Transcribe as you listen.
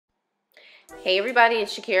Hey everybody,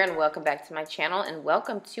 it's Shakira and welcome back to my channel and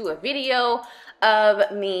welcome to a video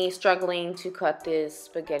of me struggling to cut this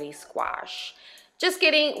spaghetti squash. Just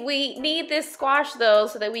kidding, we need this squash though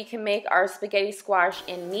so that we can make our spaghetti squash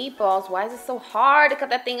and meatballs. Why is it so hard to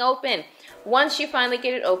cut that thing open? Once you finally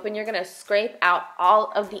get it open, you're gonna scrape out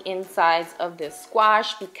all of the insides of this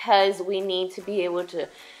squash because we need to be able to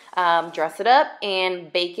dress it up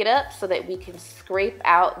and bake it up so that we can scrape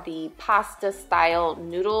out the pasta style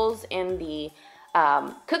noodles in the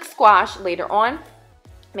cooked squash later on.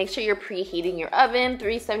 Make sure you're preheating your oven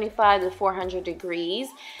 375 to 400 degrees,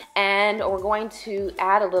 and we're going to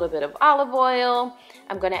add a little bit of olive oil.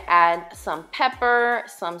 I'm going to add some pepper,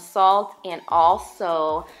 some salt, and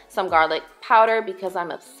also some garlic powder because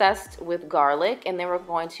I'm obsessed with garlic. And then we're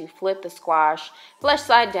going to flip the squash flesh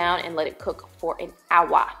side down and let it cook for an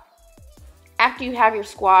hour. After you have your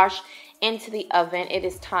squash into the oven, it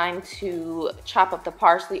is time to chop up the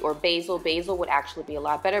parsley or basil. Basil would actually be a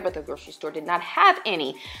lot better, but the grocery store did not have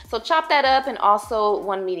any. So chop that up, and also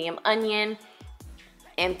one medium onion,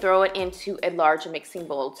 and throw it into a large mixing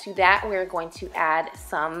bowl. To that, we're going to add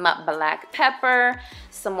some black pepper,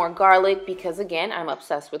 some more garlic, because again, I'm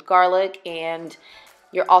obsessed with garlic, and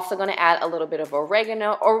you're also going to add a little bit of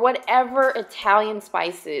oregano or whatever Italian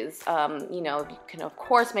spices. You know, you can of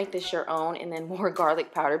course make this your own, and then more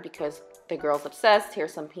garlic powder because the girl's obsessed.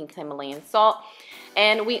 Here's some pink Himalayan salt.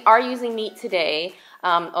 And we are using meat today.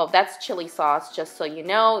 Oh, that's chili sauce, just so you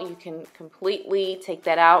know. You can completely take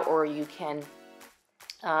that out, or you can,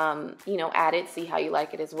 you know, add it, see how you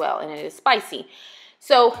like it as well. And it is spicy.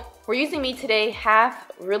 So we're using meat today, half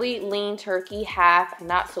really lean turkey, half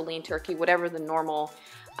not so lean turkey, whatever the normal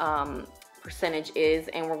percentage is,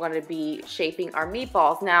 and we're going to be shaping our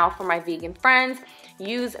meatballs. Now for my vegan friends,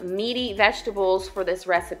 use meaty vegetables for this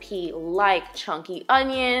recipe like chunky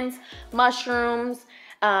onions, mushrooms,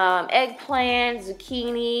 eggplant,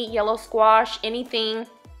 zucchini, yellow squash, anything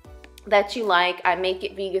that you like. I make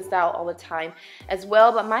it vegan style all the time as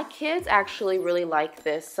well, but my kids actually really like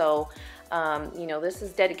this, so you know, this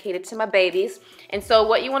is dedicated to my babies. And so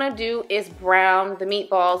what you want to do is brown the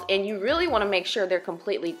meatballs, and you really want to make sure they're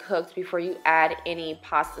completely cooked before you add any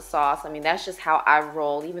pasta sauce. I mean, that's just how I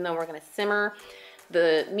roll. Even though we're going to simmer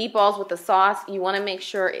the meatballs with the sauce, you want to make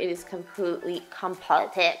sure it is completely cooked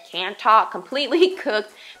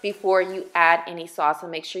before you add any sauce. And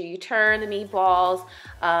make sure you turn the meatballs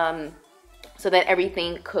so that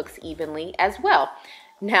everything cooks evenly as well.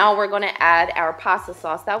 Now we're going to add our pasta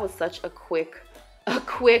sauce. That was such a quick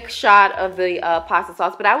shot of the pasta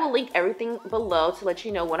sauce, but I will link everything below to let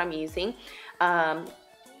you know what I'm using. And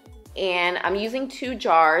I'm using 2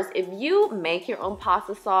 jars. If you make your own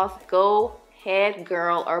pasta sauce, go ahead,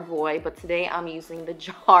 girl or boy, but today I'm using the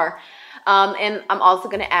jar. And I'm also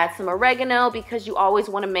going to add some oregano because you always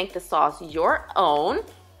want to make the sauce your own.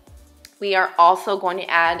 We are also going to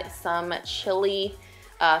add some chili,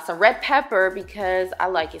 some red pepper because I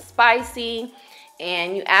like it spicy.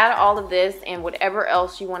 And you add all of this and whatever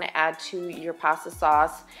else you want to add to your pasta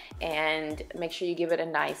sauce, and make sure you give it a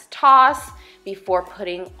nice toss before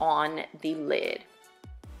putting on the lid.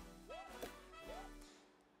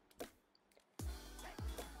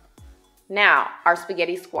 Now our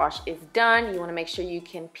spaghetti squash is done. You want to make sure you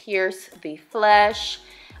can pierce the flesh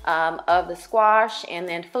of the squash, and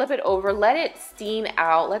then flip it over, let it steam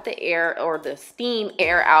out, let the air or the steam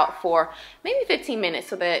air out for maybe 15 minutes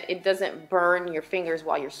so that it doesn't burn your fingers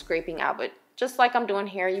while you're scraping out. But just like I'm doing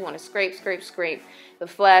here, you want to scrape the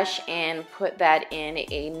flesh and put that in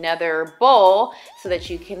another bowl so that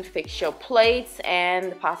you can fix your plates.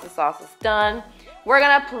 And the pasta sauce is done. We're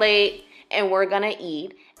gonna plate and we're gonna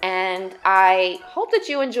eat, and I hope that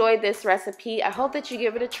you enjoyed this recipe. I hope that you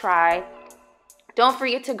give it a try. Don't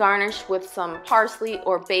forget to garnish with some parsley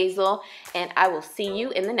or basil, and I will see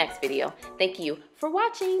you in the next video. Thank you for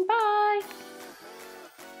watching. Bye.